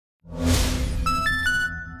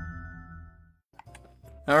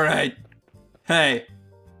Alright. Hey.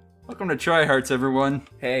 Welcome to Tryhards, everyone.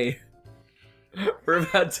 Hey. We're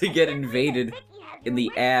about to get invaded in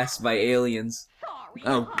the ass by aliens.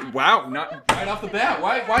 Oh, wow. Not right off the bat.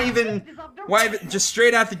 Why even just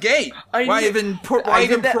straight out the gate? Why even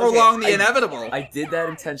prolong the inevitable? I did that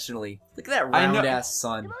intentionally. Look at that round-ass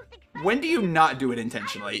sun. When do you not do it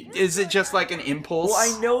intentionally? Is it just like an impulse?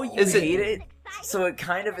 Well, I know you hate it, so it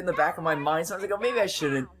kind of in the back of my mind, so I was like, oh, maybe I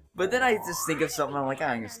shouldn't. But then I just think of something, I'm like,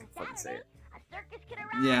 I'm just gonna fucking say it.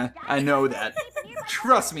 Yeah, I know that.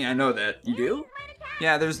 Trust me, I know that. You do?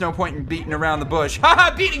 Yeah, there's no point in beating around the bush.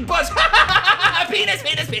 Ha beating bush! Ha penis,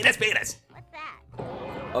 penis, penis, penis! What's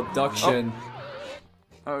that? Abduction.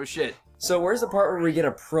 Oh, shit. So where's the part where we get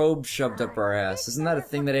a probe shoved up our ass? Isn't that a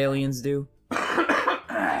thing that aliens do?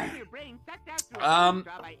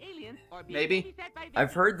 Maybe.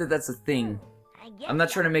 I've heard that that's a thing. I'm not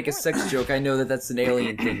trying to make a sex joke, I know that that's an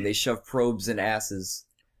alien thing. They shove probes in asses.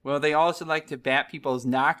 Well, they also like to bat people's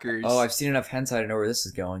knockers. Oh, I've seen enough hentai to know where this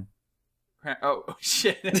is going. Oh,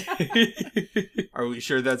 shit. Are we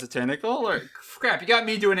sure that's a tentacle? Or crap, you got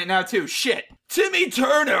me doing it now too. Shit. Timmy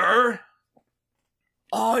Turner!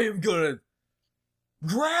 I am gonna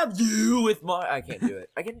grab you with my... I can't do it.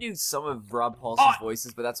 I can do some of Rob Paulson's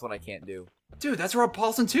voices, but that's what I can't do. Dude, that's Rob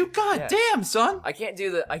Paulson too? God damn, son! I can't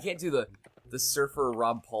do the surfer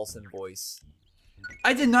Rob Paulson voice.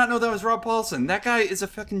 I did not know that was Rob Paulson. That guy is a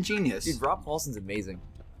fucking genius. Dude, Rob Paulson's amazing.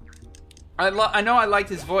 I know I liked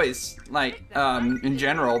his voice, like, in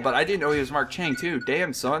general, but I didn't know he was Mark Chang too.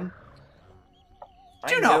 Damn, son.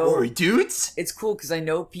 Do not worry, dudes! It's cool, because I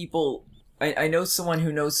know people... I know someone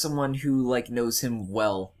who, like, knows him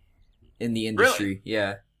well in the industry. Really?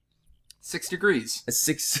 Yeah. 6 degrees. A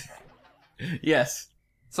 6... Yes.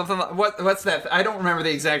 Something like... What's that? I don't remember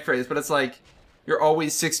the exact phrase, but it's like... You're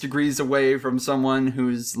always 6 degrees away from someone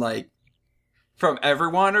who's, like... From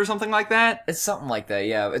everyone or something like that? It's something like that,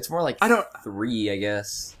 yeah. It's more like 3, I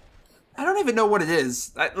guess. I don't even know what it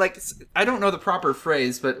is. I don't know the proper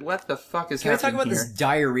phrase, but what the fuck is happening here? Can we talk about this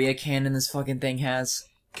diarrhea cannon this fucking thing has?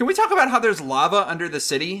 Can we talk about how there's lava under the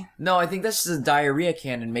city? No, I think that's just a diarrhea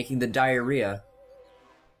cannon making the diarrhea.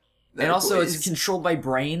 And also, it's controlled by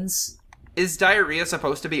brains. Is diarrhea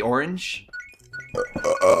supposed to be orange?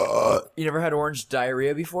 You never had orange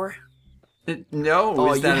diarrhea before? No,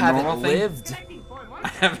 oh, is that you a haven't normal lived. Thing? I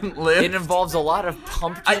haven't lived. It involves a lot of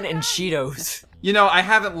pumpkin and Cheetos. You know, I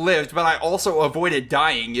haven't lived, but I also avoided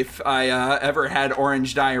dying if I ever had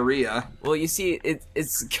orange diarrhea. Well, you see,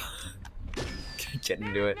 it's... Get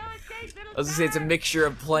into it. I was gonna say, it's a mixture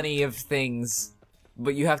of plenty of things,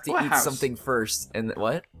 but you have to eat something first. And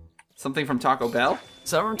what? Something from Taco Bell?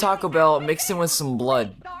 Some from Taco Bell mixed in with some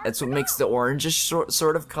blood. That's what makes the orangish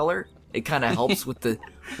sort of color. It kind of helps with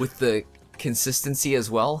the consistency as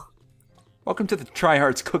well. Welcome to the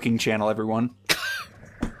Tryhards cooking channel, everyone.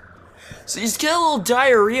 So you just get a little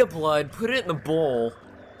diarrhea blood, put it in the bowl.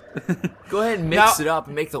 Go ahead and mix it up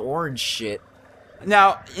and make the orange shit.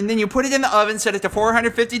 Now, and then you put it in the oven, set it to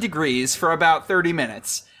 450 degrees for about 30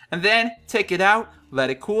 minutes. And then, take it out, let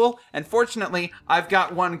it cool, and fortunately, I've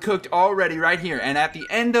got one cooked already right here. And at the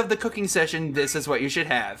end of the cooking session, this is what you should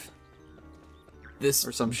have. This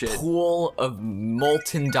or some shit. Pool of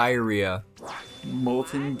molten diarrhea.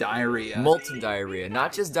 Molten diarrhea. Molten diarrhea.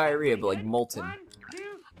 Not just diarrhea, but like molten.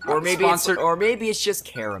 Or maybe it's just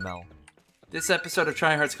caramel. This episode of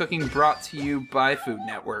Tryhards Cooking brought to you by Food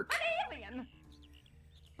Network.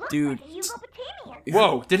 Dude.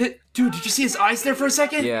 Whoa, Dude, did you see his eyes there for a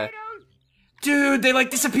second? Yeah. Dude, they like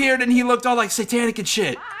disappeared and he looked all like satanic and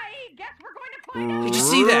shit. Did you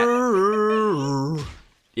see that?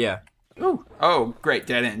 Yeah. Ooh. Oh, great,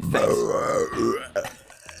 dead end. Thanks.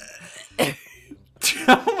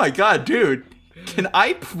 Oh my god, dude. Can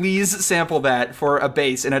I please sample that for a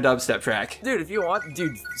bass in a dubstep track? Dude, if you want,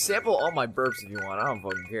 sample all my burps if you want. I don't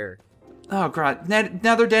fucking care. Oh god,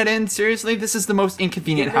 now they're dead end? Seriously? This is the most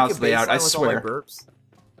inconvenient house layout, I swear. All my burps?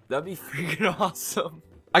 That'd be freaking awesome.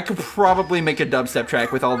 I could probably make a dubstep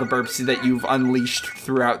track with all the burps that you've unleashed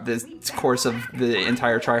throughout this course of the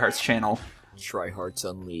entire Tryhards channel. Tryhards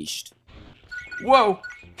Unleashed. Whoa!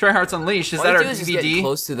 Tryhards Unleashed, is that our DVD? Just get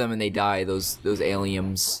close to them and they die, those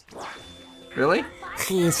aliens. Really?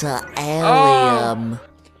 He's an alien.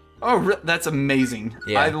 Oh, that's amazing.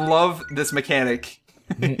 Yeah. I love this mechanic.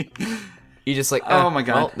 You just like, oh my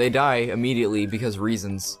god. Well, they die immediately because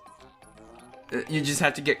reasons. You just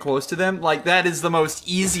have to get close to them? Like, that is the most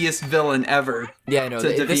easiest villain ever. Yeah, I know.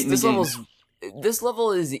 To defeat this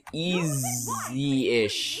level is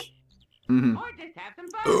easy-ish. Mm-hmm.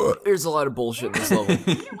 There's a lot of bullshit in this level.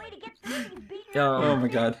 Oh my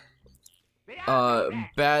god.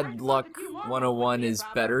 Bad Luck 101 is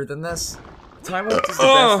better than this. Time Warp is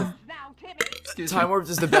the best. Time Warp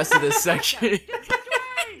is the best of this section.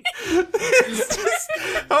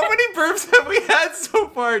 How many burps have we had so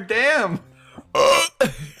far? Damn.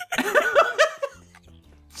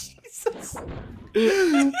 Jesus.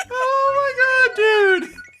 Oh my god,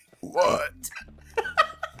 dude. What?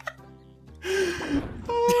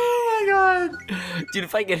 Oh my god. Dude,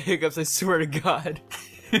 if I get hiccups, I swear to God.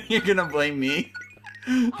 You're gonna blame me?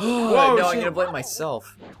 Whoa, no, I'm gonna blame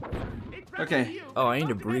myself. Okay. Oh, I need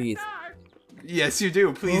to breathe. Yes, you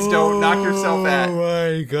do. Please don't knock yourself out. Oh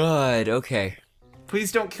my god, okay.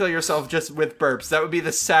 Please don't kill yourself just with burps. That would be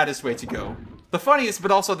the saddest way to go. The funniest,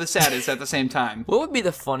 but also the saddest at the same time. What would be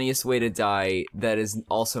the funniest way to die that is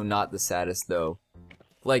also not the saddest, though?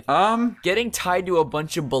 Like, getting tied to a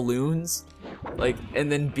bunch of balloons, like, and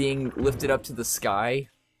then being lifted up to the sky,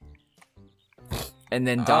 and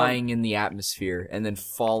then dying in the atmosphere, and then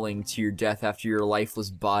falling to your death after your lifeless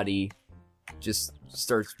body just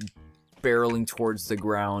starts barreling towards the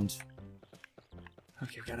ground.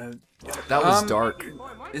 Okay, gotta... That was dark.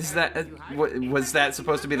 Is that... was that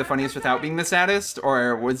supposed to be the funniest without being the saddest?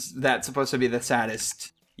 Or was that supposed to be the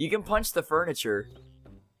saddest? You can punch the furniture.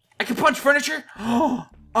 I can punch furniture? Oh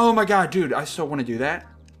my god, dude, I still want to do that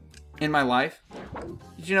in my life.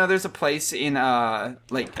 Did you know there's a place in,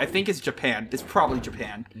 like, I think it's Japan. It's probably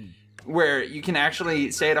Japan. Where you can actually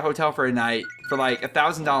stay at a hotel for a night for like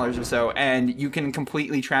 $1,000 or so, and you can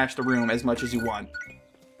completely trash the room as much as you want.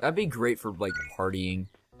 That'd be great for, like, partying.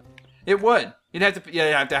 It would. You'd have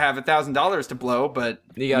to have $1,000 to blow, but...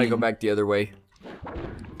 You gotta go back the other way.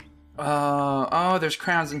 Oh, there's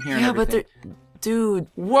crowns in here and Yeah, everything. but they're... Dude.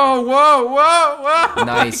 Whoa, whoa, whoa, whoa!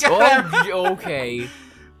 Nice. Oh, okay.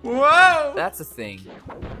 Whoa! That's a thing.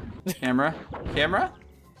 Camera? Camera?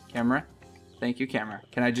 Camera? Thank you, camera.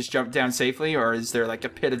 Can I just jump down safely, or is there like a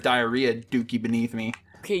pit of diarrhea dookie beneath me?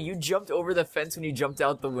 Okay, you jumped over the fence when you jumped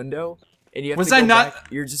out the window, and you have Was to go I not? back.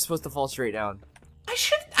 You're just supposed to fall straight down. I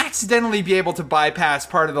should accidentally be able to bypass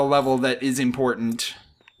part of the level that is important.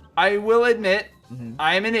 I will admit,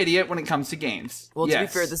 I am an idiot when it comes to games. Well, yes. to be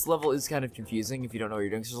fair, this level is kind of confusing if you don't know what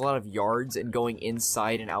you're doing. 'Cause there's a lot of yards and going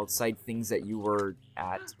inside and outside things that you were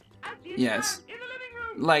at. Yes.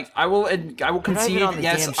 Like, I will concede, We're not even on the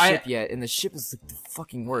yes, damn ship yet, and the ship is like, the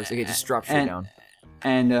fucking worst. Okay, just drop straight down.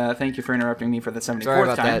 And thank you for interrupting me for the 74th Sorry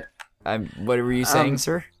about time. that. What were you saying,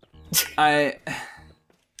 sir? I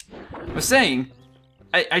was saying,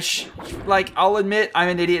 I'll admit I'm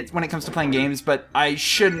an idiot when it comes to playing games, but I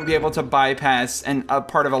shouldn't be able to bypass a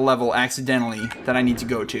part of a level accidentally that I need to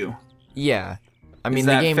go to. Yeah. I mean, is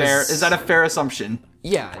the that game fair? is... Is that a fair assumption?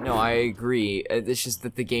 Yeah, no, I agree. It's just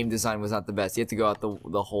that the game design was not the best. You have to go out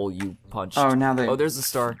the hole you punched. Oh, now they... Oh, there's a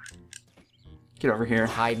star. Get over here.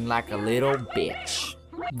 Hiding like a little bitch.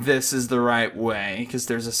 This is the right way, because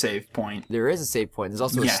there's a save point. There is a save point. There's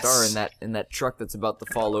also a star in that truck that's about to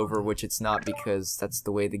fall over, which it's not because that's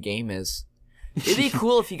the way the game is. It'd be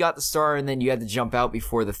cool if you got the star and then you had to jump out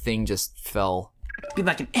before the thing just fell. It'd be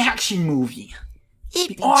like an action movie.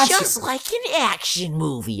 It'd be awesome. just like an action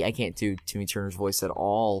movie. I can't do Timmy Turner's voice at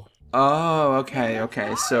all. Oh,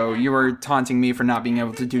 okay. So you were taunting me for not being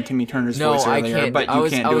able to do Timmy Turner's voice earlier, I can't. but you can't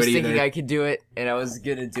do it either. I was thinking I could do it, and I was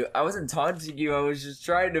gonna do it. I wasn't taunting you, I was just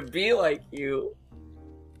trying to be like you.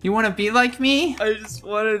 You want to be like me? I just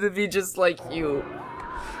wanted to be just like you.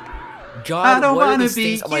 I God, don't what are wanna these be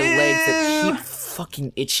things on my legs that you. keep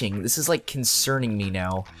fucking itching? This is like concerning me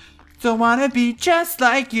now. Don't wanna be just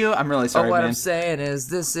like you. I'm really sorry, What man. I'm saying is,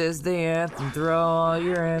 this is the anthem. Throw all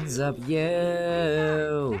your hands up,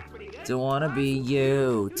 you. Don't wanna be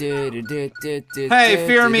you. Hey,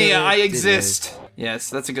 fear me, I exist. Yes,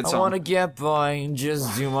 that's a good song. I wanna get by and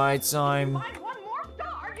just do my time.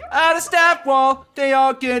 At a step wall, they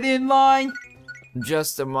all get in line.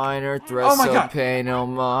 Just a minor threat, Oh my so God. pay no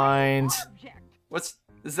mind.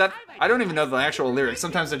 Is that? I don't even know the actual lyrics.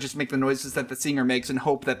 Sometimes I just make the noises that the singer makes and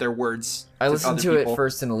hope that they're words. I listened other to people. it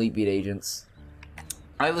first in Elite Beat Agents.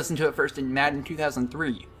 I listened to it first in Madden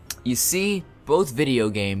 2003. You see, both video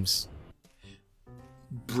games.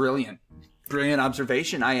 Brilliant. Brilliant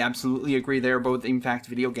observation. I absolutely agree. They are both, in fact,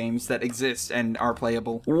 video games that exist and are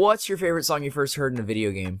playable. What's your favorite song you first heard in a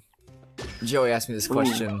video game? Joey asked me this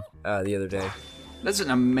question the other day. That's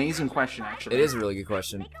an amazing question, actually. It is a really good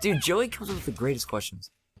question. Dude, Joey comes up with the greatest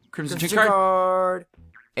questions. Crimson Crimson Card. Card.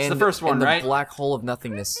 It's the first one, and the right? Black Hole of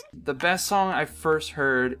Nothingness. The best song I first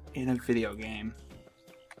heard in a video game.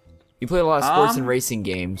 You play a lot of sports and racing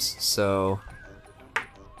games, so...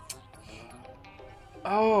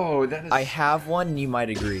 Oh, that is... I have one, and you might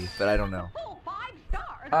agree, but I don't know.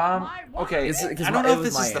 Okay. Because I don't know it if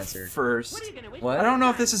was this is my the answer. first. What? I don't know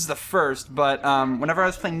if this is the first, but whenever I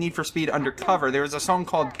was playing Need for Speed Undercover, there was a song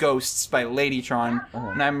called Ghosts by Ladytron,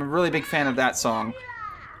 and I'm a really big fan of that song.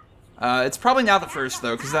 It's probably not the first,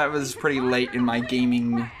 though, because that was pretty late in my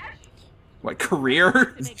gaming...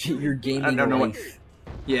 career? Your gaming I don't know life.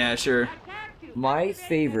 Yeah, sure. My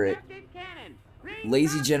favorite,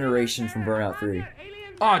 Lazy Generation from Burnout 3.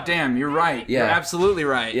 Oh, damn, you're right. Yeah. You're absolutely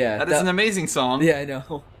right. Yeah, That is an amazing song. Yeah, I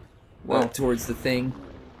know. Whoa. Towards the thing.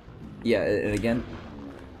 Yeah, and again.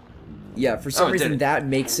 Yeah, for some reason that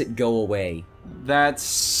makes it go away.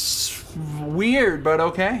 That's weird, but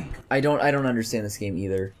okay. I don't understand this game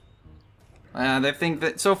either. They think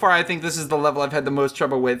that so far I think this is the level I've had the most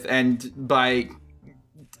trouble with, and by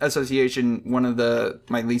association, one of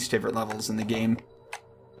my least favorite levels in the game.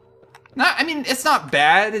 I mean, it's not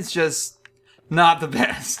bad, it's just not the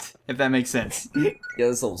best, if that makes sense. Yeah,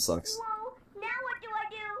 this level sucks. Whoa, now what do I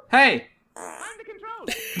do? Hey! I'm the controls.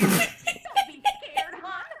 Don't be scared,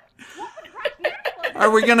 hon. What would crush next? Are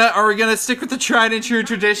we gonna stick with the tried and true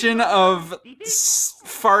tradition of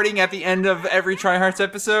farting at the end of every Try Hearts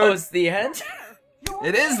episode? Oh, it's the end?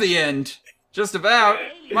 It is the end. Just about.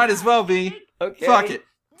 Might as well be. Okay. Fuck it.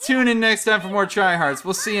 Tune in next time for more Try Hearts.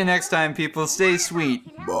 We'll see you next time, people. Stay sweet.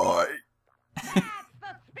 Bye. That's the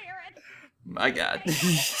spirit. My God.